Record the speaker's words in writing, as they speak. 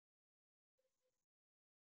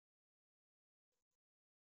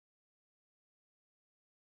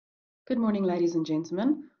Good morning, ladies and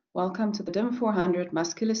gentlemen. Welcome to the DIM 400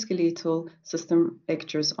 Musculoskeletal System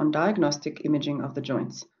lectures on diagnostic imaging of the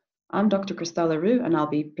joints. I'm Dr. Christelle Roux, and I'll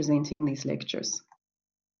be presenting these lectures.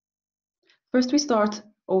 First, we start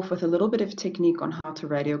off with a little bit of technique on how to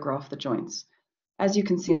radiograph the joints. As you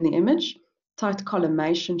can see in the image, tight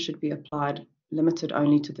collimation should be applied, limited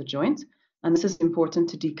only to the joint, and this is important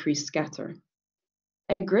to decrease scatter.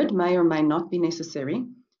 A grid may or may not be necessary.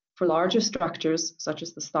 For larger structures, such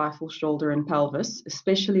as the stifle, shoulder, and pelvis,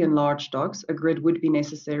 especially in large dogs, a grid would be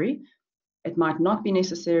necessary. It might not be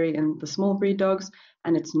necessary in the small breed dogs,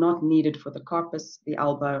 and it's not needed for the carpus, the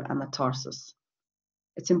elbow, and the tarsus.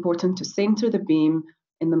 It's important to center the beam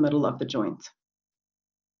in the middle of the joint.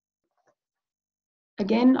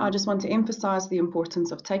 Again, I just want to emphasize the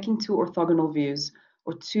importance of taking two orthogonal views,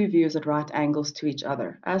 or two views at right angles to each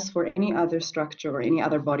other, as for any other structure or any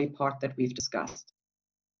other body part that we've discussed.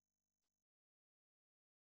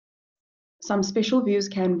 Some special views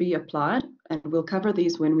can be applied, and we'll cover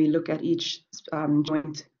these when we look at each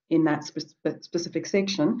joint in that specific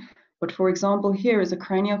section. But for example, here is a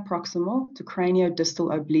cranioproximal to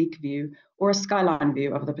craniodistal oblique view, or a skyline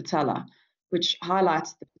view of the patella, which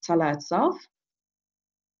highlights the patella itself,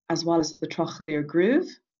 as well as the trochlear groove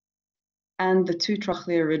and the two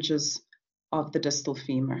trochlear ridges of the distal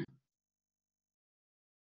femur.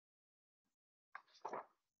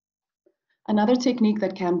 Another technique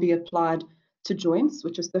that can be applied to joints,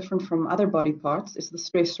 which is different from other body parts, is the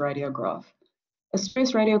stress radiograph. A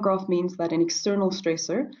stress radiograph means that an external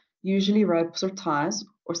stressor, usually ropes or ties,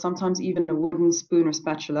 or sometimes even a wooden spoon or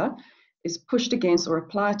spatula, is pushed against or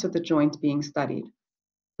applied to the joint being studied.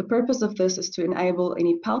 The purpose of this is to enable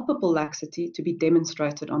any palpable laxity to be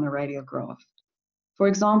demonstrated on a radiograph. For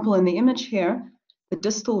example, in the image here, the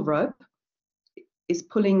distal rope is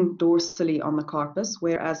pulling dorsally on the carpus,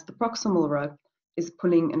 whereas the proximal rope is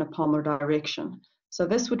pulling in a palmar direction. So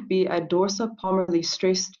this would be a dorsopalmarly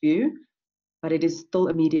stressed view, but it is still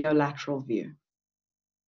a mediolateral view.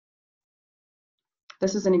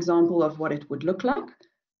 This is an example of what it would look like.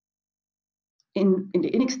 In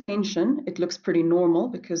extension, it looks pretty normal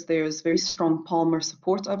because there's very strong palmar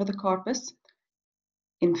support over the carpus.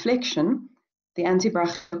 In flexion, the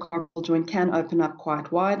antebrachiocarpal joint can open up quite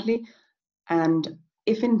widely, and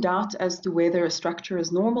if in doubt as to whether a structure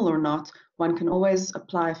is normal or not, one can always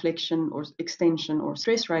apply flexion or extension or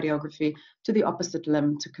stress radiography to the opposite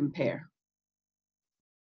limb to compare.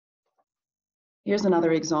 Here's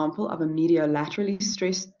another example of a mediolaterally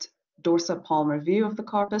stressed dorsopalmar view of the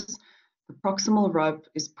carpus. The proximal rope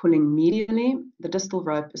is pulling medially, the distal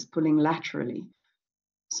rope is pulling laterally.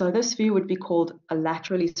 So this view would be called a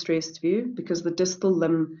laterally stressed view because the distal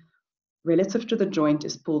limb relative to the joint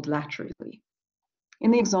is pulled laterally. In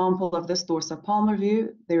the example of this dorsopalmar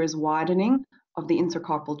view, there is widening of the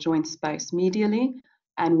intercarpal joint space medially,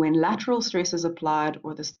 and when lateral stress is applied,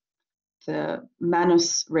 or the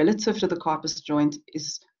manus relative to the carpus joint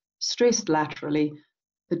is stressed laterally,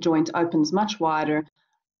 the joint opens much wider,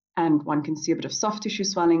 and one can see a bit of soft tissue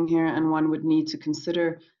swelling here, and one would need to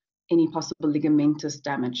consider any possible ligamentous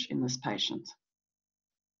damage in this patient.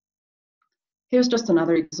 Here's just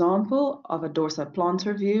another example of a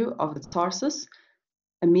dorsoplantar view of the tarsus.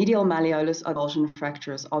 A medial malleolus avulsion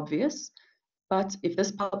fracture is obvious, but if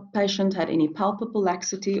this patient had any palpable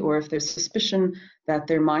laxity, or if there's suspicion that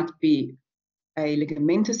there might be a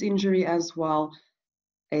ligamentous injury as well,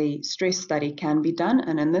 a stress study can be done,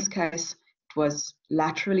 and in this case, it was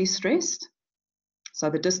laterally stressed.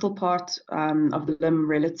 So the distal part of the limb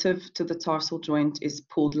relative to the tarsal joint is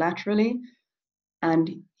pulled laterally,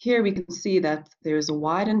 and here we can see that there is a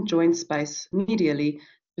widened joint space medially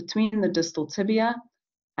between the distal tibia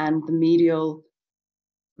and the medial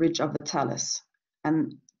ridge of the talus.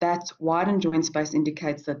 And that widened joint space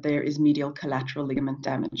indicates that there is medial collateral ligament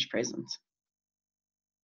damage present.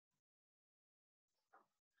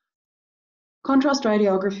 Contrast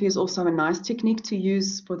radiography is also a nice technique to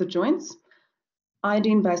use for the joints.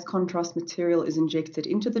 Iodine-based contrast material is injected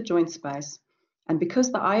into the joint space, and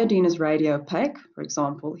because the iodine is radiopaque, for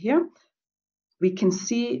example here, we can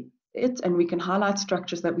see it and we can highlight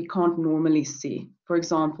structures that we can't normally see. For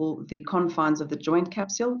example, the confines of the joint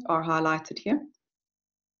capsule are highlighted here,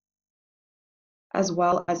 as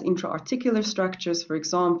well as intra-articular structures. For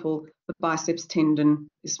example, the biceps tendon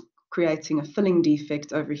is creating a filling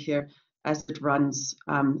defect over here as it runs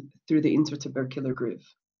through the intertubercular groove.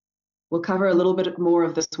 We'll cover a little bit more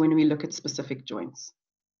of this when we look at specific joints.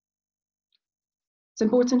 It's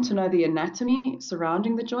important to know the anatomy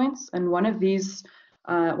surrounding the joints, and one of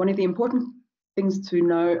the important things to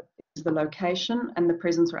know is the location and the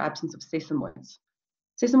presence or absence of sesamoids.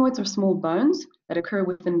 Sesamoids are small bones that occur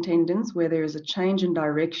within tendons where there is a change in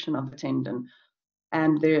direction of the tendon,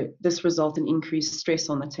 and this results in increased stress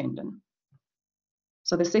on the tendon.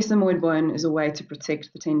 So the sesamoid bone is a way to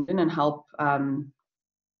protect the tendon and help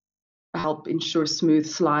ensure smooth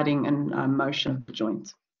sliding and motion of the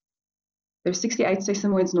joint. There are 68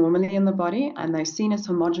 sesamoids normally in the body, and they're seen as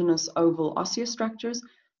homogeneous oval osseous structures,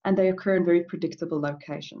 and they occur in very predictable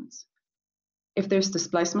locations. If there's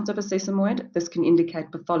displacement of a sesamoid, this can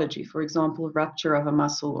indicate pathology, for example, rupture of a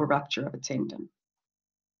muscle or rupture of a tendon.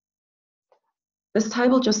 This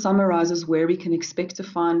table just summarizes where we can expect to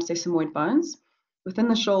find sesamoid bones. Within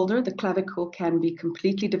the shoulder, the clavicle can be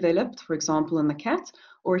completely developed, for example, in the cat,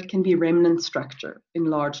 or it can be remnant structure in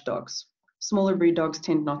large dogs. Smaller breed dogs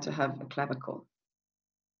tend not to have a clavicle.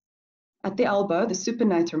 At the elbow, the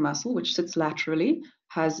supinator muscle, which sits laterally,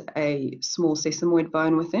 has a small sesamoid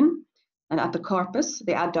bone within. And at the carpus,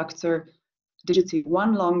 the adductor digiti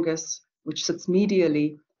 1 longus, which sits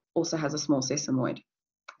medially, also has a small sesamoid.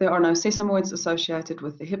 There are no sesamoids associated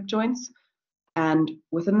with the hip joints. And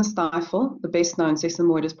within the stifle, the best known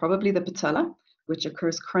sesamoid is probably the patella, which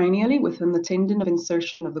occurs cranially within the tendon of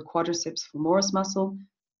insertion of the quadriceps femoris muscle,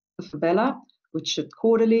 the fibula, which sit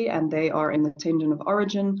caudally, and they are in the tendon of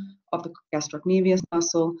origin of the gastrocnemius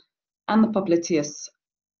muscle, and the popliteus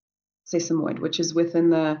sesamoid, which is within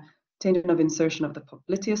the tendon of insertion of the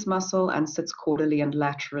popliteus muscle and sits caudally and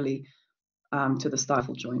laterally to the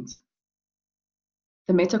stifle joint.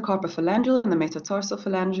 The metacarpophalangeal and the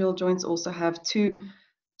metatarsophalangeal joints also have 2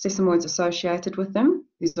 sesamoids associated with them.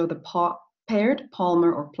 These are the paired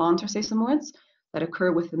palmar or plantar sesamoids that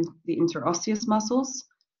occur within the interosseous muscles,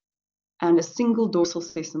 and a single dorsal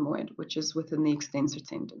sesamoid, which is within the extensor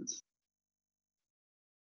tendons.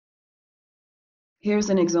 Here's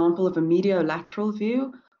an example of a mediolateral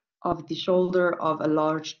view of the shoulder of a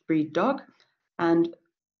large breed dog, and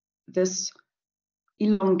this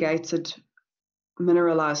elongated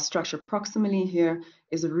mineralized structure proximally here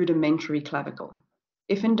is a rudimentary clavicle.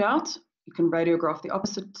 If in doubt, you can radiograph the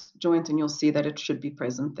opposite joint and you'll see that it should be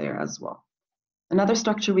present there as well. Another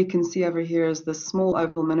structure we can see over here is the small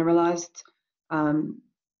oval mineralized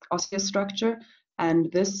osseous structure,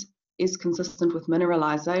 and this is consistent with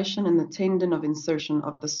mineralization in the tendon of insertion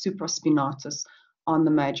of the supraspinatus on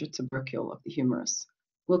the major tubercle of the humerus.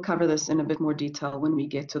 We'll cover this in a bit more detail when we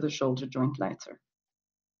get to the shoulder joint later.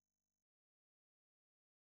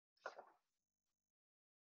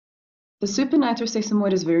 The supinator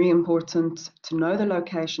sesamoid is very important to know the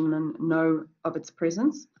location and know of its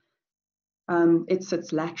presence. It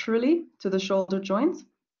sits laterally to the shoulder joint.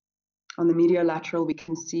 On the mediolateral, we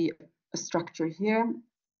can see a structure here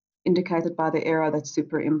indicated by the arrow that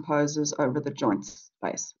superimposes over the joint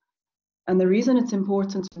space. And the reason it's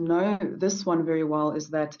important to know this one very well is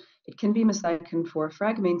that it can be mistaken for a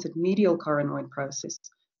fragmented medial coronoid process.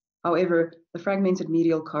 However, the fragmented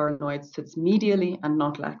medial coronoid sits medially and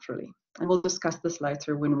not laterally. And we'll discuss this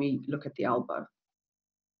later when we look at the elbow.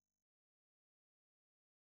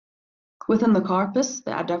 Within the carpus,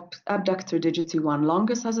 the abductor digiti 1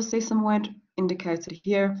 longus has a sesamoid indicated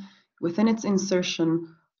here within its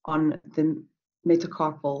insertion on the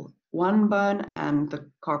metacarpal 1 bone and the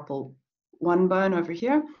carpal 1 bone over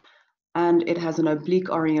here, and it has an oblique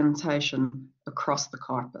orientation across the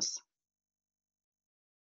carpus.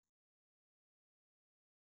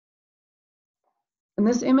 In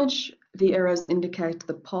this image, the arrows indicate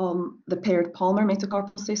the paired palmar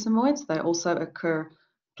metacarpal sesamoids. They also occur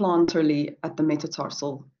plantarly at the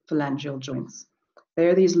metatarsal phalangeal joints. They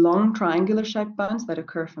are these long triangular shaped bones that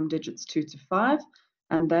occur from digits 2 to 5,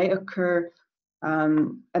 and they occur,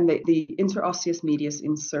 and the interosseous medius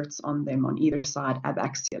inserts on them on either side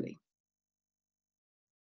abaxially.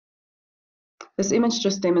 This image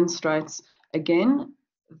just demonstrates, again,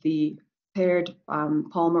 the paired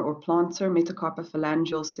palmar or plantar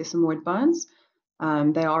metacarpophalangeal sesamoid bones.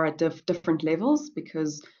 They are at different levels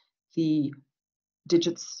because the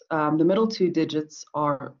digits, the middle 2 digits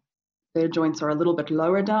their joints are a little bit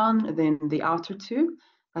lower down than the outer 2.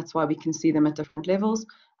 That's why we can see them at different levels.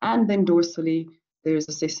 And then dorsally, there's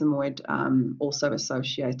a sesamoid also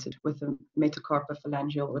associated with the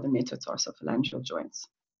metacarpophalangeal or the metatarsophalangeal joints.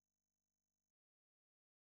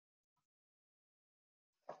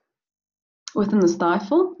 Within the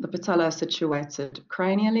stifle, the patella is situated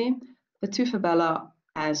cranially. The 2 fibula,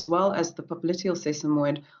 as well as the popliteal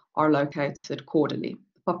sesamoid, are located caudally.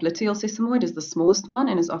 The popliteal sesamoid is the smallest one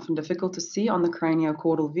and is often difficult to see on the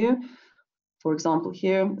craniocaudal view. For example,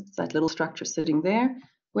 here, it's that little structure sitting there,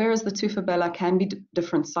 whereas the 2 fibula can be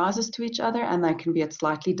different sizes to each other, and they can be at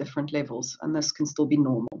slightly different levels, and this can still be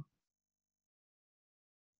normal.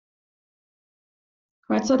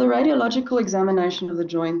 Right, so the radiological examination of the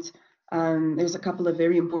joint, there's a couple of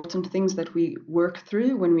very important things that we work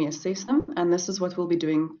through when we assess them, and this is what we'll be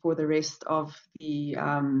doing for the rest of the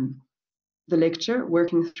lecture,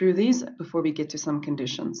 working through these before we get to some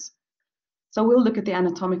conditions. So we'll look at the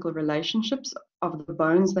anatomical relationships of the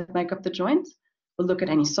bones that make up the joint. We'll look at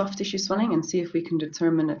any soft tissue swelling and see if we can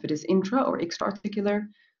determine if it is intra or extra-articular.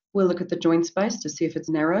 We'll look at the joint space to see if it's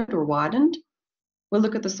narrowed or widened. We'll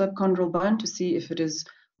look at the subchondral bone to see if it is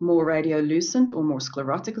more radiolucent or more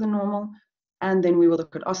sclerotic than normal. And then we will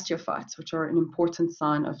look at osteophytes, which are an important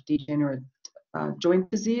sign of degenerate joint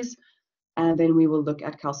disease. And then we will look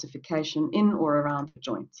at calcification in or around the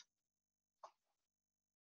joint.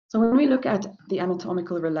 So when we look at the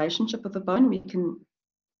anatomical relationship of the bone, we can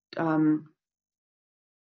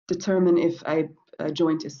determine if a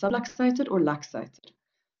joint is subluxated or luxated.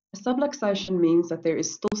 A subluxation means that there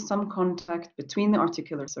is still some contact between the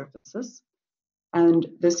articular surfaces, and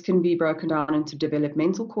this can be broken down into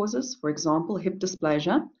developmental causes, for example, hip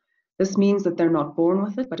dysplasia. This means that they're not born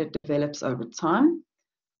with it, but it develops over time.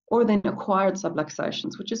 Or then acquired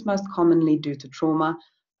subluxations, which is most commonly due to trauma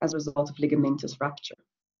as a result of ligamentous rupture.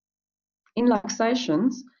 In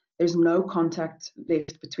luxations, there's no contact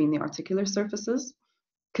left between the articular surfaces.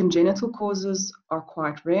 Congenital causes are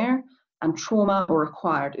quite rare, and trauma or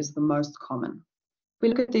acquired is the most common. If we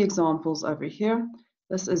look at the examples over here,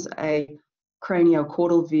 this is a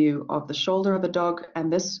craniocaudal view of the shoulder of a dog,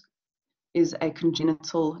 and this is a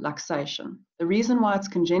congenital luxation. The reason why it's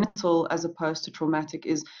congenital as opposed to traumatic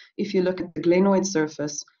is if you look at the glenoid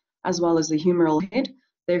surface as well as the humeral head,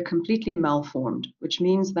 they're completely malformed, which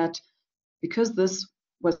means that because this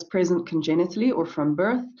was present congenitally or from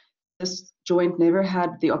birth, this joint never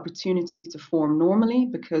had the opportunity to form normally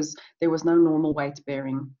because there was no normal weight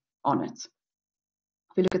bearing on it.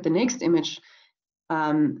 If we look at the next image,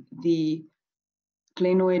 the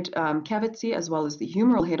glenoid cavity as well as the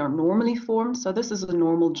humeral head are normally formed. So this is a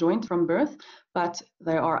normal joint from birth, but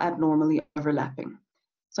they are abnormally overlapping.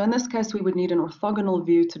 So in this case, we would need an orthogonal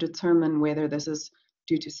view to determine whether this is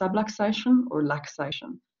due to subluxation or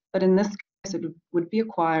luxation. But in this case, it would be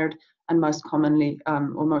acquired and most commonly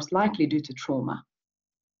or most likely due to trauma.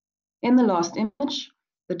 In the last image,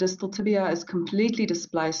 the distal tibia is completely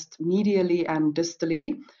displaced medially and distally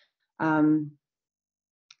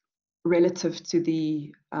relative to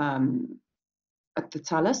the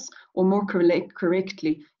talus, or more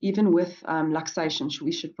correctly, even with luxation,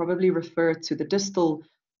 we should probably refer to the distal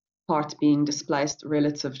part being displaced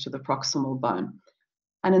relative to the proximal bone.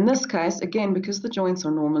 And in this case, again, because the joints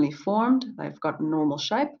are normally formed, they've got a normal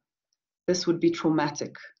shape, this would be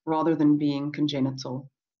traumatic rather than being congenital.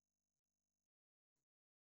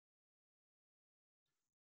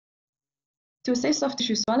 To assess soft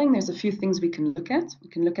tissue swelling, there's a few things we can look at. We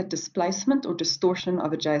can look at displacement or distortion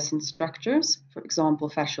of adjacent structures, for example,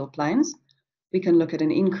 fascial planes. We can look at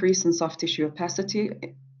an increase in soft tissue opacity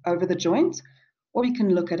over the joint, or we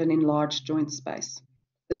can look at an enlarged joint space.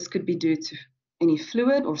 This could be due to any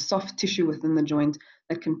fluid or soft tissue within the joint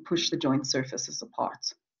that can push the joint surfaces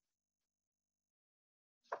apart.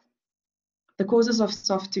 The causes of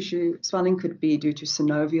soft tissue swelling could be due to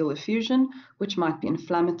synovial effusion, which might be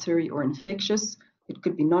inflammatory or infectious. It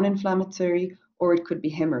could be non-inflammatory, or it could be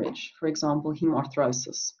hemorrhage, for example,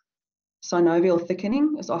 hemarthrosis. Synovial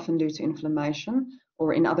thickening is often due to inflammation,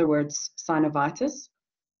 or in other words, synovitis.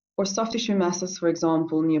 Or soft tissue masses, for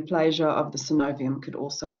example, neoplasia of the synovium could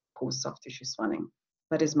also cause soft tissue swelling,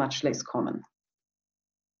 but is much less common.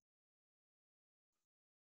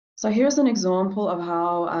 So here's an example of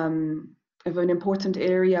how of an important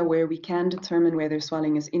area where we can determine whether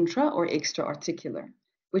swelling is intra or extra-articular,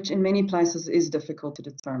 which in many places is difficult to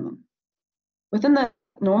determine. Within the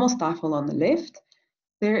normal stifle on the left,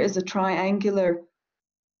 there is a triangular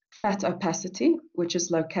fat opacity, which is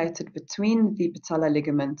located between the patellar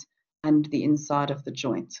ligament and the inside of the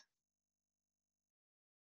joint.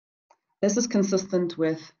 This is consistent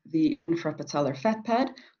with the infrapatellar fat pad,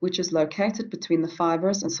 which is located between the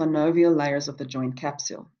fibers and synovial layers of the joint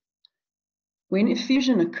capsule. When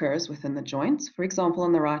effusion occurs within the joint, for example,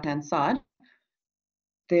 on the right-hand side,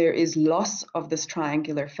 there is loss of this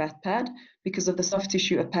triangular fat pad because of the soft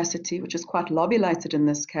tissue opacity, which is quite lobulated in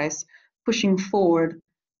this case, pushing forward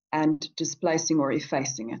and displacing or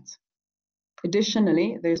effacing it.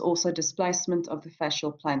 Additionally, there's also displacement of the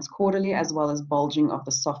fascial planes caudally, as well as bulging of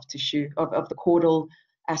the soft tissue of the caudal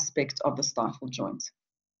aspect of the stifle joint.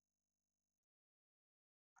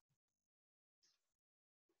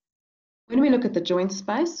 When we look at the joint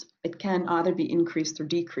space, it can either be increased or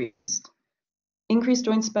decreased. Increased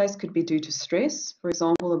joint space could be due to stress, for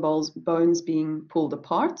example, the bones being pulled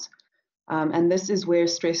apart. And this is where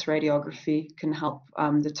stress radiography can help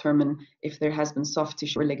determine if there has been soft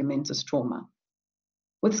tissue or ligamentous trauma.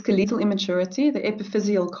 With skeletal immaturity, the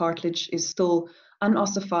epiphyseal cartilage is still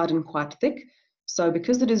unossified and quite thick. So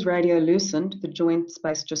because it is radiolucent, the joint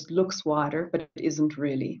space just looks wider, but it isn't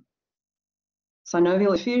really.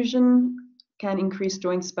 Synovial effusion can increase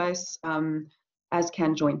joint space, as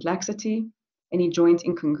can joint laxity. Any joint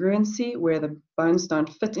incongruency, where the bones don't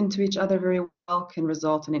fit into each other very well, can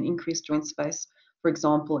result in an increased joint space, for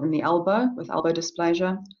example, in the elbow with elbow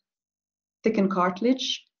dysplasia. Thickened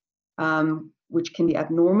cartilage, which can be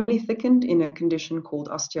abnormally thickened in a condition called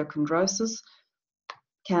osteochondrosis,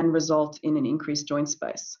 can result in an increased joint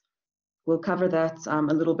space. We'll cover that a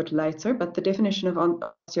little bit later, but the definition of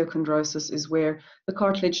osteochondrosis is where the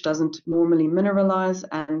cartilage doesn't normally mineralize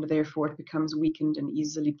and therefore it becomes weakened and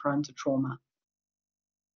easily prone to trauma.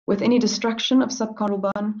 With any destruction of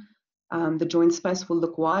subchondral bone, the joint space will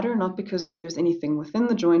look wider, not because there's anything within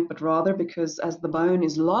the joint, but rather because as the bone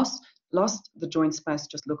is lost, the joint space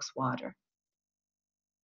just looks wider.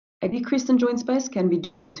 A decrease in joint space can be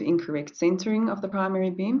due to incorrect centering of the primary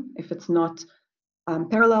beam. If it's not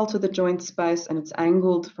parallel to the joint space and it's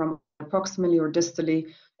angled from proximally or distally,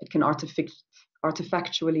 it can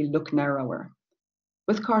artifactually look narrower.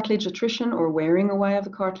 With cartilage attrition or wearing away of the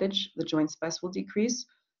cartilage, the joint space will decrease,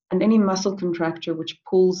 and any muscle contracture which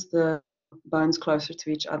pulls the bones closer to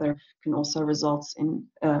each other can also result in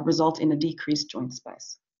a decreased joint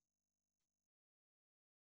space.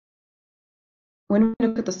 When we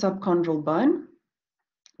look at the subchondral bone,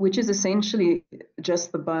 which is essentially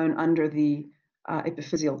just the bone under the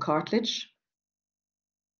epiphyseal cartilage,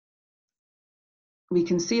 we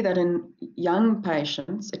can see that in young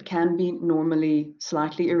patients, it can be normally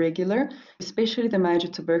slightly irregular, especially the major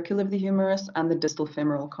tubercle of the humerus and the distal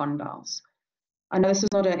femoral condyles. I know this is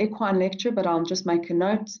not an equine lecture, but I'll just make a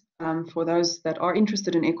note for those that are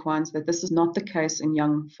interested in equines that this is not the case in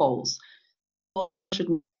young foals. Foals should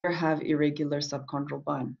never have irregular subchondral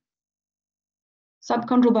bone.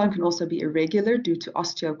 Subchondral bone can also be irregular due to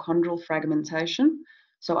osteochondral fragmentation.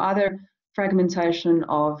 So either fragmentation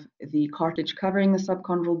of the cartilage covering the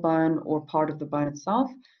subchondral bone or part of the bone itself.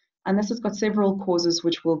 And this has got several causes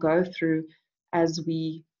which we'll go through as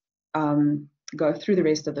we go through the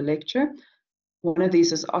rest of the lecture. One of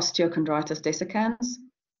these is osteochondritis dissecans,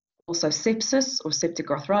 also sepsis or septic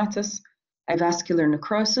arthritis, avascular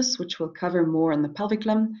necrosis, which we'll cover more in the pelvic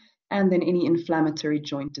limb, and then any inflammatory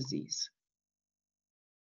joint disease.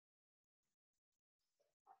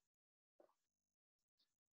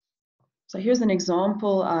 So here's an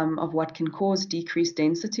example of what can cause decreased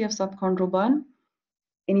density of subchondral bone.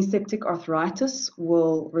 Any septic arthritis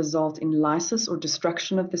will result in lysis or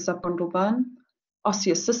destruction of the subchondral bone.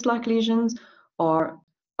 Osseous cyst-like lesions are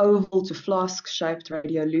oval to flask-shaped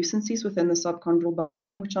radiolucencies within the subchondral bone,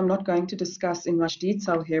 which I'm not going to discuss in much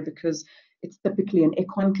detail here because it's typically an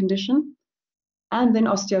equine condition. And then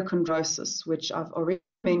osteochondrosis, which I've already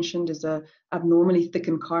mentioned is an abnormally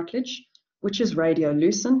thickened cartilage, which is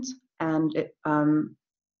radiolucent and it,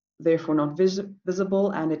 therefore not visible,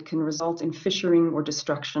 and it can result in fissuring or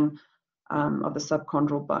destruction of the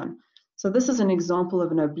subchondral bone. So this is an example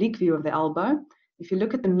of an oblique view of the elbow. If you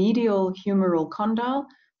look at the medial humeral condyle,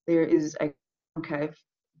 there is a concave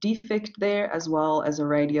defect there as well as a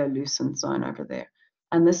radiolucent zone over there.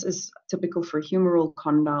 And this is typical for humeral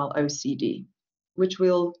condyle OCD, which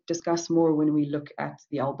we'll discuss more when we look at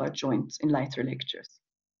the elbow joint in later lectures.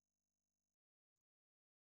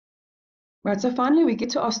 Right, so finally we get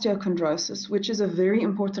to osteochondrosis, which is a very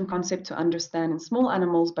important concept to understand in small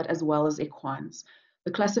animals, but as well as equines.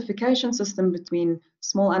 The classification system between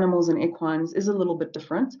small animals and equines is a little bit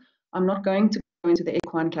different. I'm not going to go into the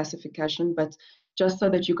equine classification, but just so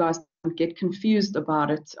that you guys don't get confused about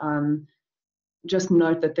it, just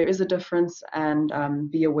note that there is a difference and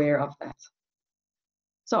be aware of that.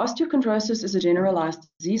 So osteochondrosis is a generalized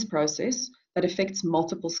disease process that affects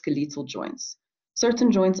multiple skeletal joints.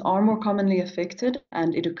 Certain joints are more commonly affected,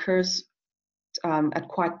 and it occurs at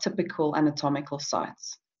quite typical anatomical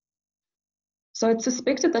sites. So it's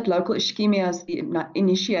suspected that local ischemia is the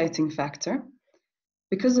initiating factor.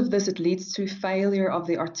 Because of this, it leads to failure of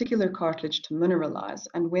the articular cartilage to mineralize.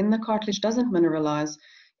 And when the cartilage doesn't mineralize,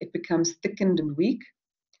 it becomes thickened and weak,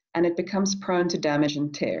 and it becomes prone to damage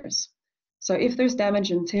and tears. So if there's damage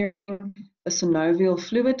and tearing, the synovial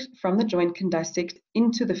fluid from the joint can dissect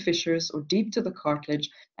into the fissures or deep to the cartilage,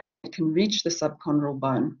 and it can reach the subchondral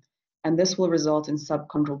bone, and this will result in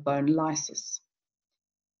subchondral bone lysis.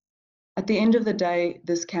 At the end of the day,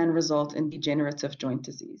 this can result in degenerative joint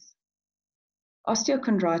disease.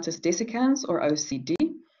 Osteochondritis dissecans, or OCD,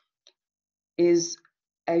 is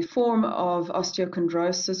a form of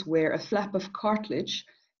osteochondrosis where a flap of cartilage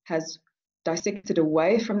has dissected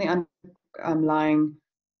away from the underlying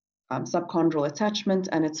subchondral attachment,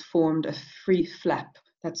 and it's formed a free flap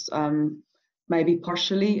that's maybe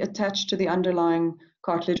partially attached to the underlying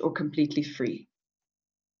cartilage or completely free.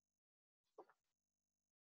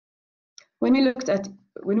 When we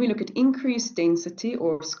look at increased density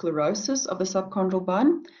or sclerosis of the subchondral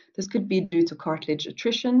bone, this could be due to cartilage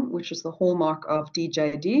attrition, which is the hallmark of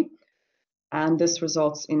DJD, and this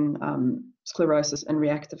results in sclerosis and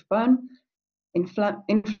reactive bone.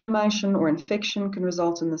 Inflammation or infection can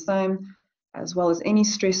result in the same, as well as any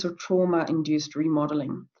stress or trauma-induced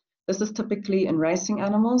remodeling. This is typically in racing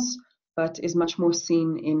animals, but is much more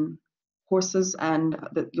seen in horses, and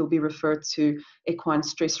that you'll be referred to equine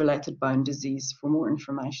stress-related bone disease for more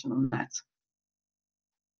information on that.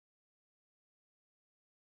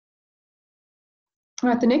 All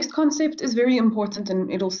right, the next concept is very important, and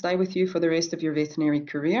it'll stay with you for the rest of your veterinary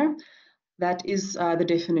career. That is the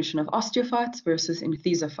definition of osteophytes versus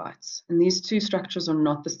enthesophytes. And these two structures are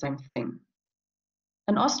not the same thing.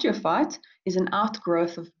 An osteophyte is an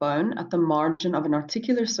outgrowth of bone at the margin of an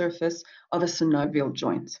articular surface of a synovial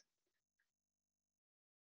joint.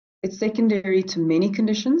 It's secondary to many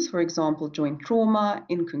conditions, for example, joint trauma,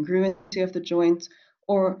 incongruency of the joint,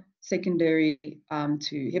 or secondary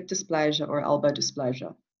to hip dysplasia or elbow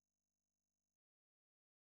dysplasia.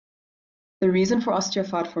 The reason for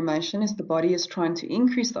osteophyte formation is the body is trying to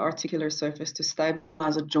increase the articular surface to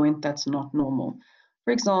stabilize a joint that's not normal.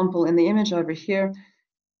 For example, in the image over here,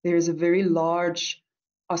 there is a very large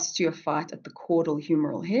osteophyte at the caudal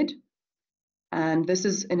humeral head, and this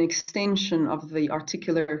is an extension of the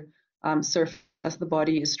articular surface as the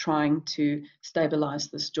body is trying to stabilize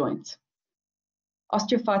this joint.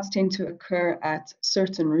 Osteophytes tend to occur at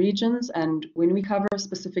certain regions, and when we cover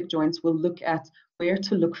specific joints, we'll look at where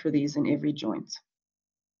to look for these in every joint.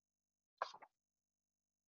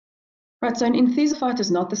 Right, so an enthesophyte is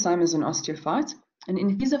not the same as an osteophyte. An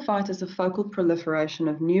enthesophyte is a focal proliferation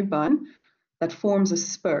of new bone that forms a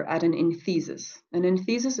spur at an enthesis. An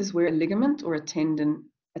enthesis is where a ligament or a tendon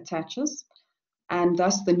attaches, and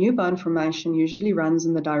thus the new bone formation usually runs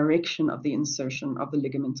in the direction of the insertion of the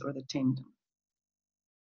ligament or the tendon.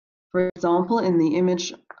 For example, in the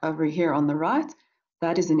image over here on the right,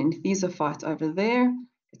 that is an enthesophyte over there.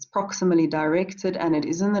 It's proximally directed, and it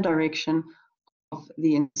is in the direction of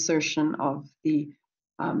the insertion of the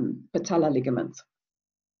patella ligament.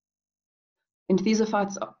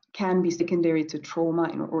 Enthesophytes can be secondary to trauma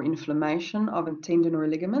or inflammation of a tendon or a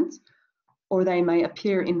ligament, or they may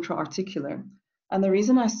appear intra-articular. And the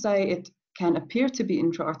reason I say it can appear to be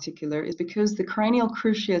intra-articular is because the cranial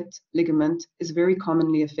cruciate ligament is very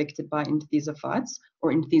commonly affected by enthesophytes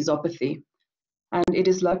or enthesopathy, and it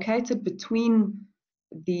is located between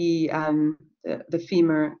the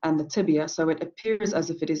femur and the tibia, so it appears as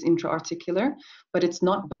if it is intra-articular, but it's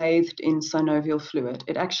not bathed in synovial fluid.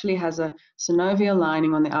 It actually has a synovial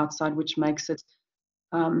lining on the outside, which makes it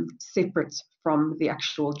separate from the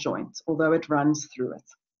actual joint, although it runs through it.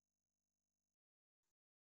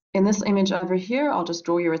 In this image over here, I'll just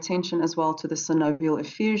draw your attention as well to the synovial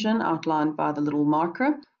effusion outlined by the little marker.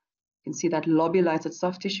 You can see that lobulated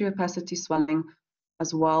soft tissue opacity swelling,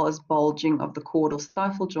 as well as bulging of the caudal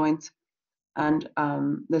stifle joint, and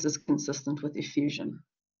this is consistent with effusion.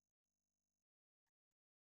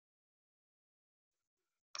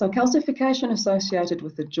 So calcification associated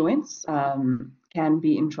with the joints can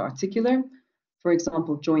be intra-articular. For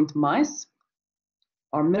example, joint mice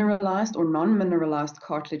are mineralized or non-mineralized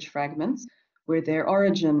cartilage fragments where their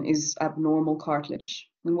origin is abnormal cartilage.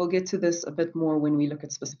 And we'll get to this a bit more when we look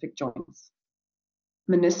at specific joints.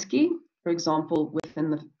 Menisci, for example,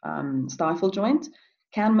 within the stifle joint,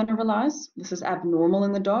 can mineralize. This is abnormal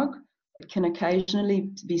in the dog. It can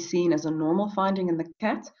occasionally be seen as a normal finding in the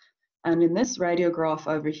cat. And in this radiograph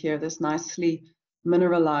over here, this nicely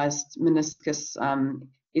mineralized meniscus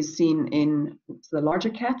is seen in the larger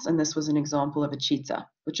cats, and this was an example of a cheetah,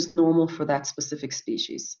 which is normal for that specific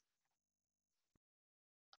species.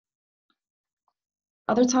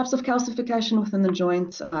 Other types of calcification within the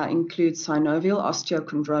joint include synovial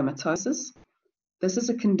osteochondromatosis. This is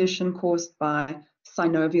a condition caused by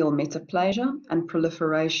synovial metaplasia and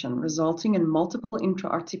proliferation, resulting in multiple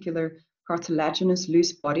intra-articular cartilaginous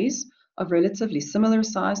loose bodies of relatively similar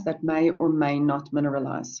size that may or may not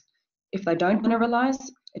mineralize. If they don't mineralize,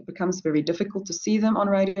 it becomes very difficult to see them on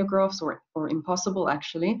radiographs, or impossible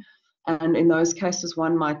actually. And in those cases,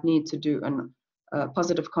 one might need to do a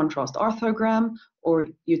positive contrast arthrogram or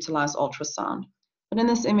utilize ultrasound. But in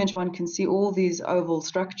this image, one can see all these oval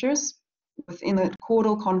structures within the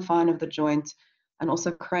caudal confine of the joint, and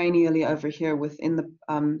also cranially over here within the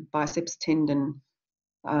biceps tendon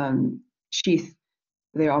sheath,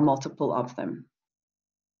 there are multiple of them.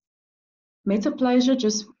 Metaplasia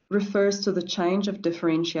just refers to the change of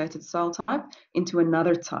differentiated cell type into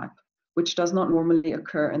another type, which does not normally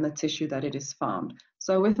occur in the tissue that it is found.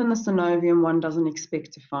 So within the synovium, one doesn't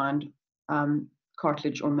expect to find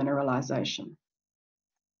cartilage or mineralization.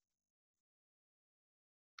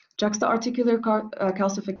 Juxta-articular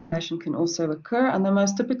calcification can also occur, and the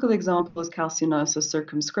most typical example is calcinosis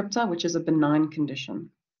circumscripta, which is a benign condition.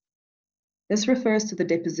 This refers to the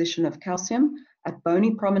deposition of calcium at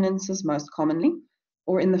bony prominences most commonly,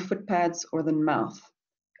 or in the foot pads or the mouth.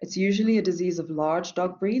 It's usually a disease of large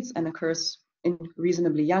dog breeds and occurs in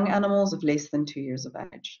reasonably young animals of less than 2 years of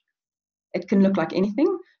age. It can look like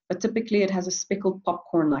anything, but typically it has a speckled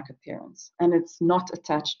popcorn-like appearance, and it's not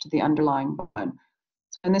attached to the underlying bone.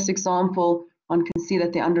 So in this example, one can see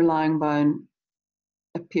that the underlying bone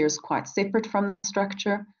appears quite separate from the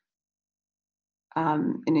structure.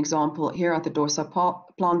 An example here at the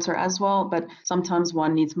dorsoplantar as well, but sometimes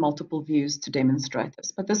one needs multiple views to demonstrate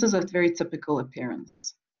this. But this is a very typical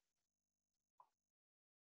appearance.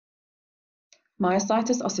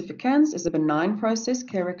 Myositis ossificans is a benign process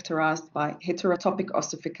characterized by heterotopic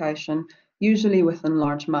ossification, usually within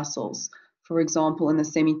large muscles. For example, in the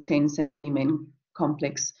semi-tense semi-main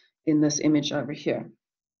complex in this image over here.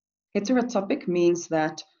 Heterotopic means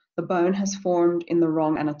that the bone has formed in the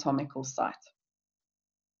wrong anatomical site.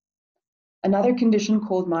 Another condition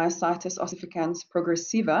called myositis ossificans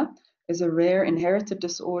progressiva is a rare inherited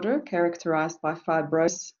disorder characterized by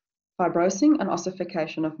fibrosing and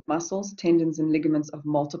ossification of muscles, tendons, and ligaments of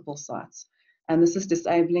multiple sites. And this is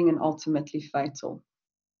disabling and ultimately fatal.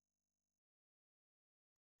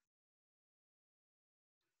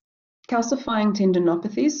 Calcifying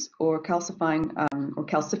tendinopathies or calcific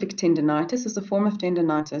tendinitis is a form of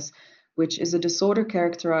tendinitis which is a disorder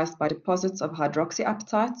characterized by deposits of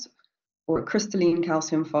hydroxyapatite or crystalline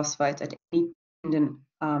calcium phosphate at any tendon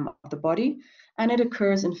of the body, and it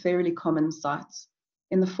occurs in fairly common sites.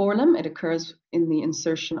 In the forelimb, it occurs in the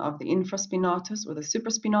insertion of the infraspinatus or the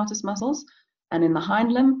supraspinatus muscles, and in the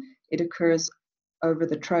hind limb, it occurs over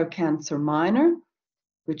the trochanter minor,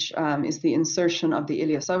 which is the insertion of the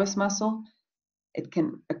iliopsoas muscle. It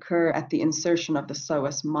can occur at the insertion of the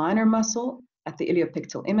psoas minor muscle at the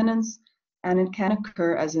iliopectoral eminence, and it can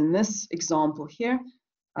occur, as in this example here,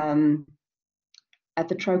 at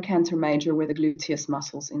the trochanter major where the gluteus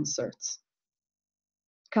muscles inserts.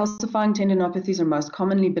 Calcifying tendinopathies are most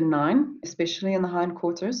commonly benign, especially in the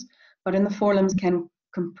hindquarters, but in the forelimbs can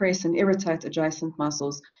compress and irritate adjacent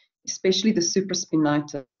muscles, especially the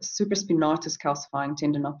supraspinatus calcifying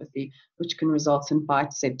tendinopathy, which can result in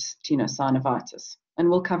biceps tenosynovitis. And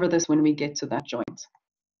we'll cover this when we get to that joint.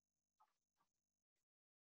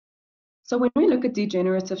 So when we look at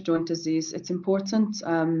degenerative joint disease, it's important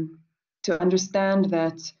to understand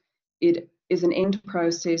that it is an end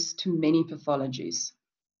process to many pathologies.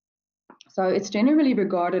 So it's generally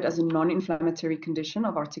regarded as a non-inflammatory condition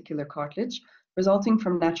of articular cartilage resulting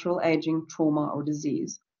from natural aging, trauma, or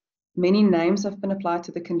disease. Many names have been applied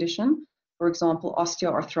to the condition. For example,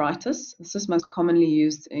 osteoarthritis. This is most commonly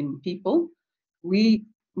used in people. We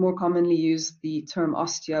more commonly use the term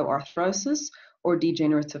osteoarthrosis or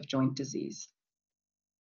degenerative joint disease.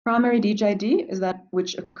 Primary DJD is that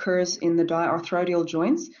which occurs in the diarthrodial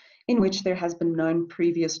joints in which there has been known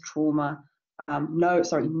previous trauma,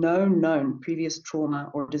 no known previous trauma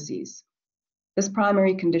or disease. This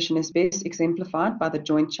primary condition is best exemplified by the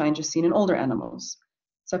joint changes seen in older animals.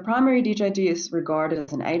 So primary DJD is regarded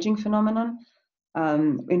as an aging phenomenon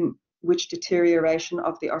in which deterioration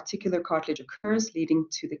of the articular cartilage occurs, leading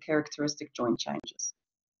to the characteristic joint changes.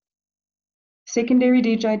 Secondary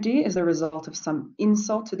DJD is a result of some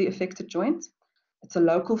insult to the affected joint. It's a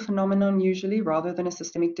local phenomenon usually rather than a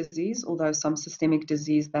systemic disease, although some systemic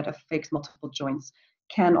disease that affects multiple joints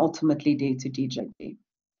can ultimately lead to DJD.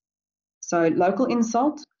 So local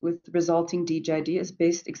insult with resulting DJD is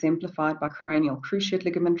best exemplified by cranial cruciate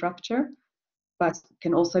ligament rupture, but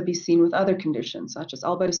can also be seen with other conditions such as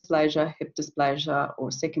elbow dysplasia, hip dysplasia,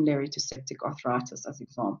 or secondary to septic arthritis as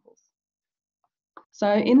examples.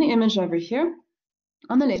 So in the image over here,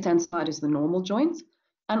 on the left-hand side is the normal joint,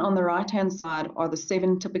 and on the right-hand side are the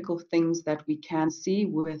 7 typical things that we can see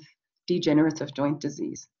with degenerative joint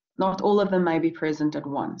disease. Not all of them may be present at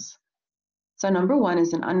once. So number 1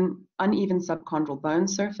 is an uneven subchondral bone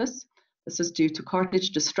surface. This is due to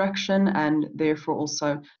cartilage destruction and therefore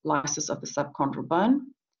also lysis of the subchondral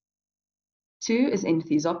bone. 2 is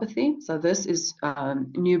enthesopathy. So this is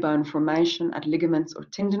new bone formation at ligaments or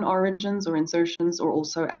tendon origins or insertions, or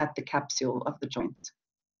also at the capsule of the joint.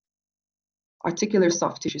 Articular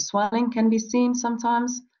soft tissue swelling can be seen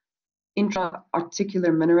sometimes.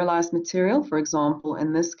 Intra-articular mineralized material, for example,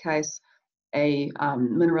 in this case, a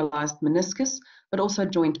mineralized meniscus, but also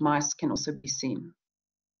joint mice can also be seen.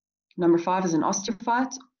 Number 5 is an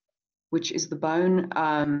osteophyte, which is the bone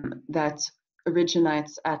that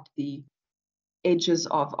originates at the edges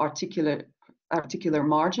of articular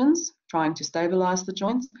margins, trying to stabilize the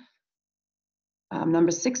joints.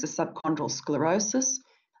 Number 6 is subchondral sclerosis,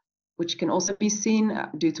 which can also be seen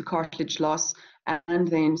due to cartilage loss. And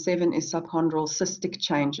then 7 is subchondral cystic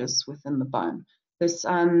changes within the bone. This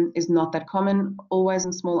is not that common always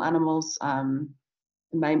in small animals. It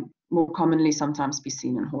may more commonly sometimes be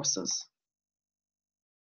seen in horses.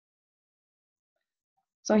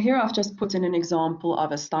 So here I've just put in an example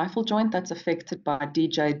of a stifle joint that's affected by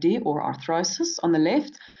DJD or arthrosis on the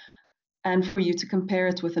left, and for you to compare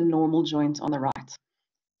it with a normal joint on the right.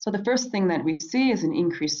 So the first thing that we see is an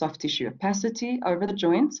increased soft tissue opacity over the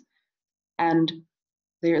joint, and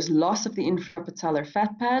there is loss of the infrapatellar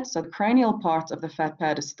fat pad. So the cranial part of the fat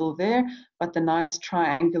pad is still there, but the nice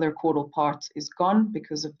triangular caudal part is gone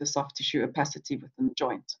because of the soft tissue opacity within the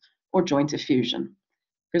joint or joint effusion.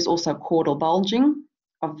 There's also caudal bulging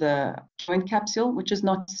of the joint capsule, which is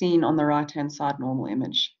not seen on the right-hand side normal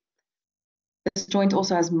image. This joint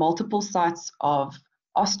also has multiple sites of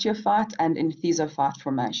osteophyte and enthesophyte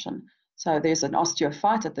formation. So there's an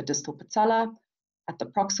osteophyte at the distal patella, at the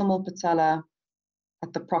proximal patella,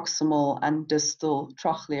 at the proximal and distal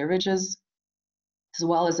trochlear ridges, as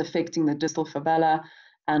well as affecting the distal fibula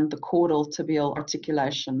and the caudal tibial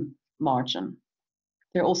articulation margin.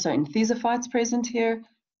 There are also enthesophytes present here,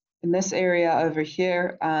 in this area over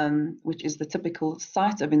here, which is the typical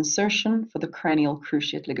site of insertion for the cranial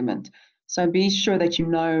cruciate ligament. So be sure that you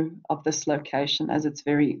know of this location, as it's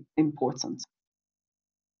very important.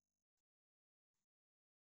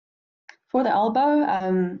 For the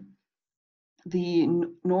elbow, the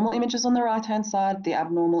normal image is on the right-hand side, the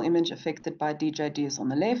abnormal image affected by DJD is on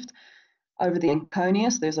the left. Over the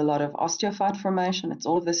anconeus, there's a lot of osteophyte formation. It's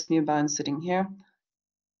all of this new bone sitting here.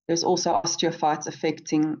 There's also osteophytes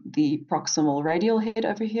affecting the proximal radial head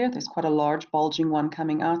over here. There's quite a large bulging one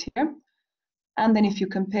coming out here. And then if you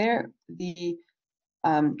compare the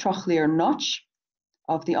trochlear notch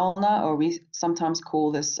of the ulna, or we sometimes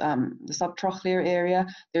call this the subtrochlear area,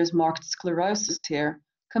 there's marked sclerosis here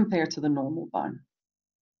compared to the normal bone.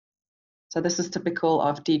 So this is typical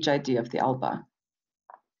of DJD of the elbow.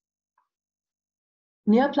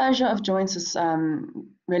 Neoplasia of joints is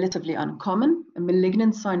relatively uncommon. A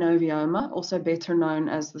malignant synovioma, also better known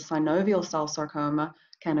as the synovial cell sarcoma,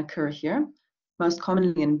 can occur here, most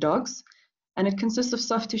commonly in dogs. And it consists of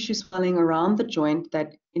soft tissue swelling around the joint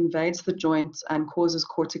that invades the joint and causes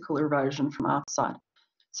cortical erosion from outside.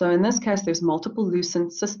 So in this case, there's multiple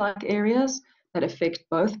lucent cyst-like areas that affect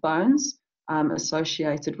both bones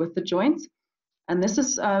associated with the joint. And this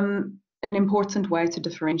is an important way to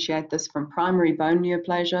differentiate this from primary bone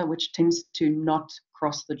neoplasia, which tends to not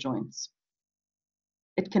cross the joints.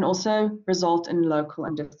 It can also result in local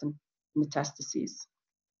and distant metastases.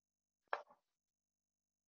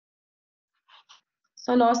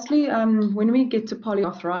 So lastly, when we get to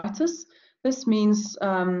polyarthritis, this means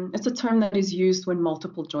it's a term that is used when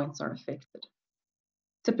multiple joints are affected.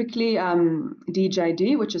 Typically,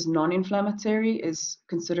 DJD, which is non-inflammatory, is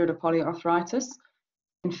considered a polyarthritis.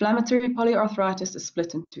 Inflammatory polyarthritis is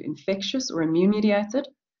split into infectious or immune-mediated.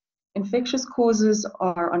 Infectious causes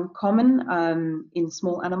are uncommon in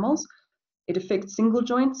small animals. It affects single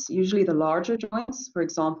joints, usually the larger joints, for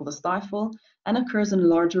example, the stifle, and occurs in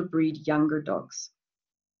larger breed younger dogs.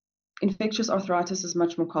 Infectious arthritis is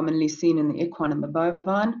much more commonly seen in the equine and the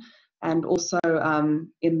bovine, and also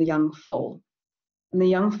in the young foal. In the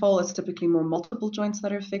young foal, it's typically more multiple joints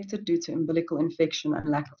that are affected due to umbilical infection and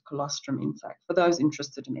lack of colostrum intake, for those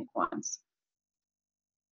interested in equines.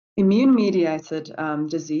 Immune-mediated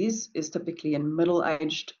disease is typically in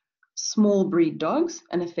middle-aged small breed dogs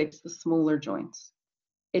and affects the smaller joints.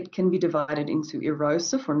 It can be divided into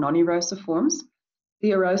erosive or non-erosive forms.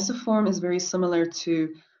 The erosive form is very similar to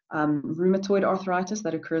rheumatoid arthritis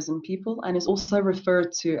that occurs in people and is also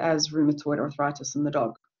referred to as rheumatoid arthritis in the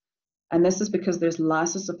dog. And this is because there's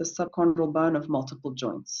lysis of the subchondral bone of multiple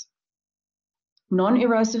joints.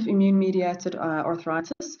 Non-erosive immune-mediated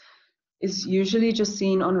arthritis is usually just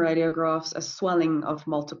seen on radiographs as swelling of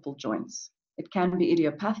multiple joints. It can be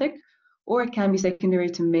idiopathic, or it can be secondary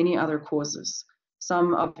to many other causes,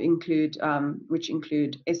 which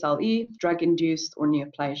include SLE, drug-induced, or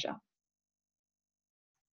neoplasia.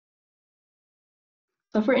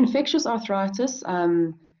 So for infectious arthritis,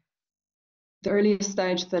 the earliest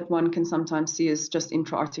stage that one can sometimes see is just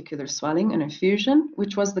intra-articular swelling and effusion,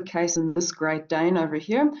 which was the case in this Great Dane over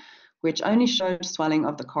here, which only showed swelling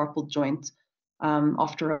of the carpal joint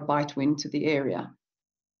after a bite went to the area.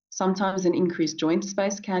 Sometimes an increased joint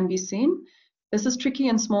space can be seen. This is tricky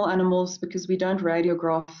in small animals because we don't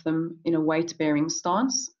radiograph them in a weight-bearing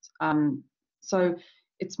stance. So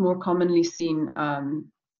it's more commonly seen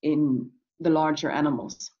in the larger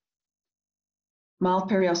animals. Mild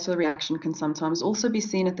periosteal reaction can sometimes also be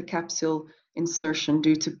seen at the capsule insertion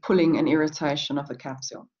due to pulling and irritation of the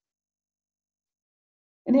capsule.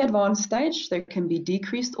 In the advanced stage, there can be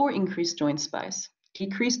decreased or increased joint space.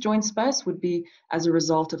 Decreased joint space would be as a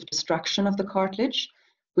result of destruction of the cartilage,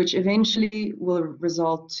 which eventually will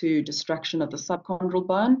result to destruction of the subchondral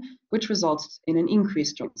bone, which results in an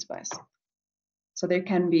increased joint space. So there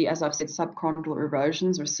can be, as I've said, subchondral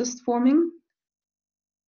erosions or cyst forming.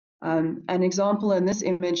 An example in this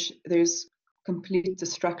image, there's complete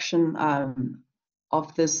destruction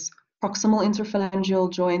of this proximal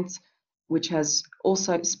interphalangeal joint, which has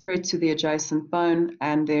also spread to the adjacent bone,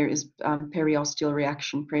 and there is periosteal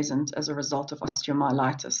reaction present as a result of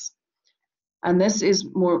osteomyelitis. And this is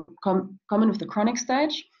more common with the chronic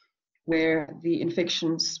stage, where the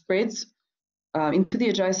infection spreads into the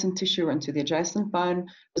adjacent tissue or into the adjacent bone,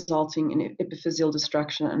 resulting in epiphyseal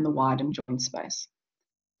destruction and the widened joint space.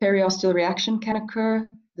 Periosteal reaction can occur.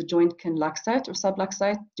 The joint can luxate or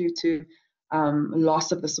subluxate due to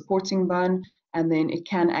loss of the supporting bone, and then it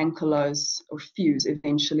can ankylose or fuse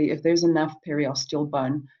eventually if there's enough periosteal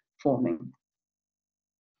bone forming.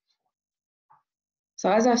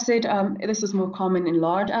 So as I've said, this is more common in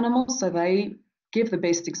large animals, so they give the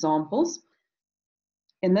best examples.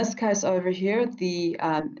 In this case over here, the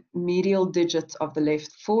medial digit of the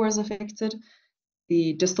left fore is affected.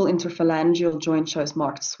 The distal interphalangeal joint shows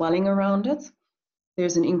marked swelling around it.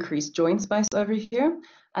 There's an increased joint space over here,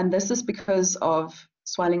 and this is because of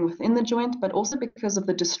swelling within the joint, but also because of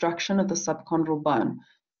the destruction of the subchondral bone,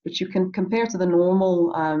 which you can compare to the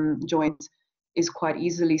normal joint is quite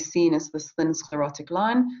easily seen as this thin sclerotic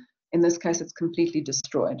line. In this case, it's completely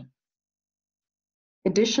destroyed.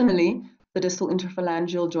 Additionally, the distal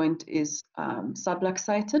interphalangeal joint is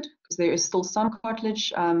subluxated because there is still some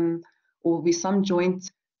cartilage or will be some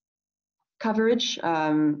joint coverage,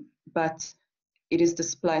 but it is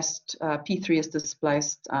displaced, P3 is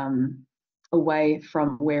displaced away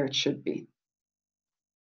from where it should be.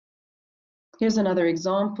 Here's another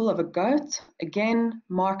example of a goat. Again,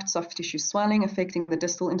 marked soft tissue swelling affecting the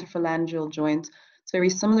distal interphalangeal joint. It's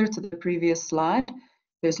very similar to the previous slide.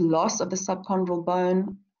 There's loss of the subchondral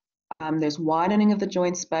bone. There's widening of the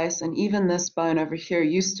joint space, and even this bone over here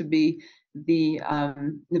used to be the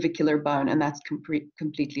navicular bone, and that's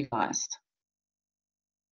completely lysed.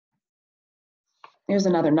 Here's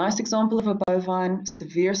another nice example of a bovine,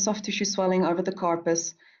 severe soft tissue swelling over the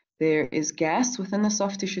carpus. There is gas within the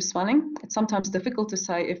soft tissue swelling. It's sometimes difficult to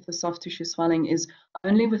say if the soft tissue swelling is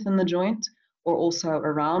only within the joint or also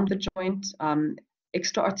around the joint.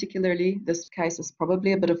 Extra-articularly, this case is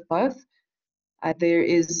probably a bit of both. There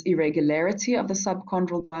is irregularity of the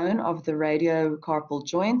subchondral bone of the radiocarpal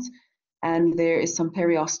joint, and there is some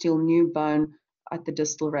periosteal new bone at the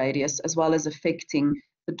distal radius, as well as affecting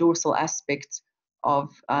the dorsal aspect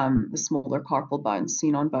of the smaller carpal bones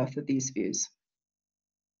seen on both of these views.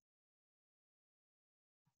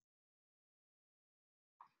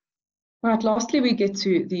 All right, lastly, we get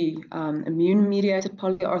to the immune-mediated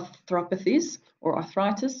polyarthropathies or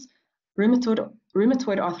arthritis.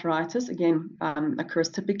 Rheumatoid arthritis, again, occurs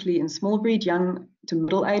typically in small breed, young to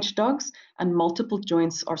middle-aged dogs, and multiple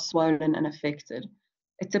joints are swollen and affected.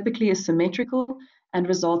 It typically is symmetrical and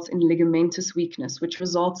results in ligamentous weakness, which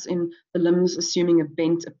results in the limbs assuming a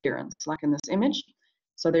bent appearance, like in this image.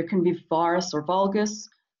 So there can be varus or valgus,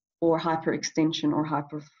 or hyperextension or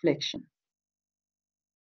hyperflexion.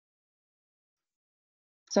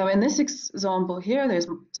 So in this example here, there's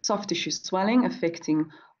soft tissue swelling affecting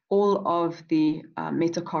all of the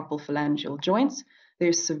metacarpal phalangeal joints.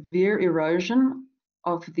 There's severe erosion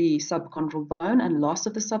of the subchondral bone and loss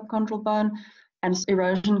of the subchondral bone, and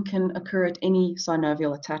erosion can occur at any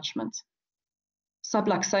synovial attachment.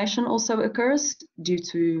 Subluxation also occurs due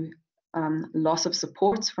to loss of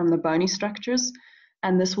supports from the bony structures,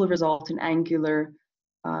 and this will result in angular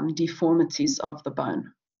deformities of the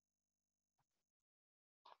bone.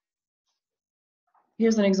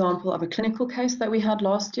 Here's an example of a clinical case that we had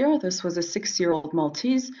last year. This was a 6-year-old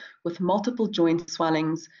Maltese with multiple joint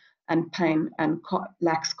swellings and pain and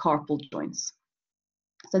lax carpal joints.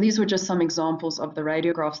 So these were just some examples of the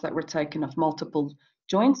radiographs that were taken of multiple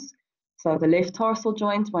joints. So the left tarsal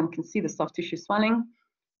joint, one can see the soft tissue swelling,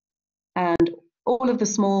 and all of the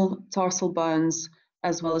small tarsal bones,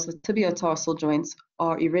 as well as the tibiotarsal joints,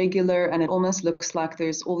 are irregular, and it almost looks like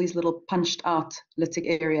there's all these little punched out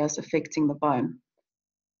lytic areas affecting the bone.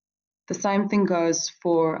 The same thing goes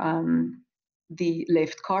for the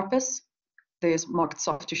left carpus. There's marked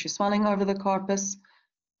soft tissue swelling over the carpus,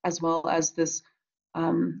 as well as this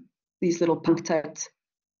these little punctate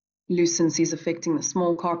lucencies affecting the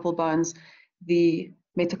small carpal bones. The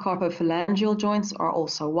metacarpophalangeal joints are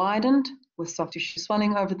also widened with soft tissue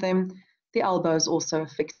swelling over them. The elbow is also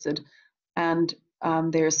affected, and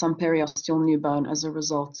there is some periosteal new bone as a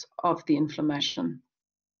result of the inflammation.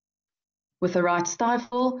 With the right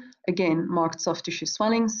stifle, again, marked soft tissue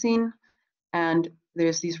swelling seen, and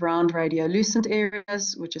there's these round radiolucent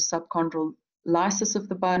areas, which is subchondral lysis of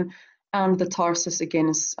the bone, and the tarsus, again,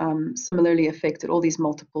 is similarly affected, all these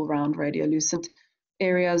multiple round radiolucent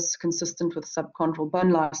areas consistent with subchondral bone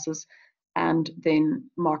lysis, and then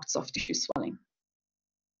marked soft tissue swelling.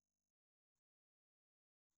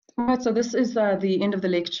 All right, so this is the end of the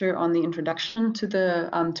lecture on the introduction to the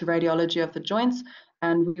to radiology of the joints,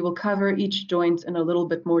 and we will cover each joint in a little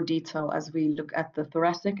bit more detail as we look at the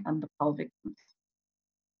thoracic and the pelvic joints.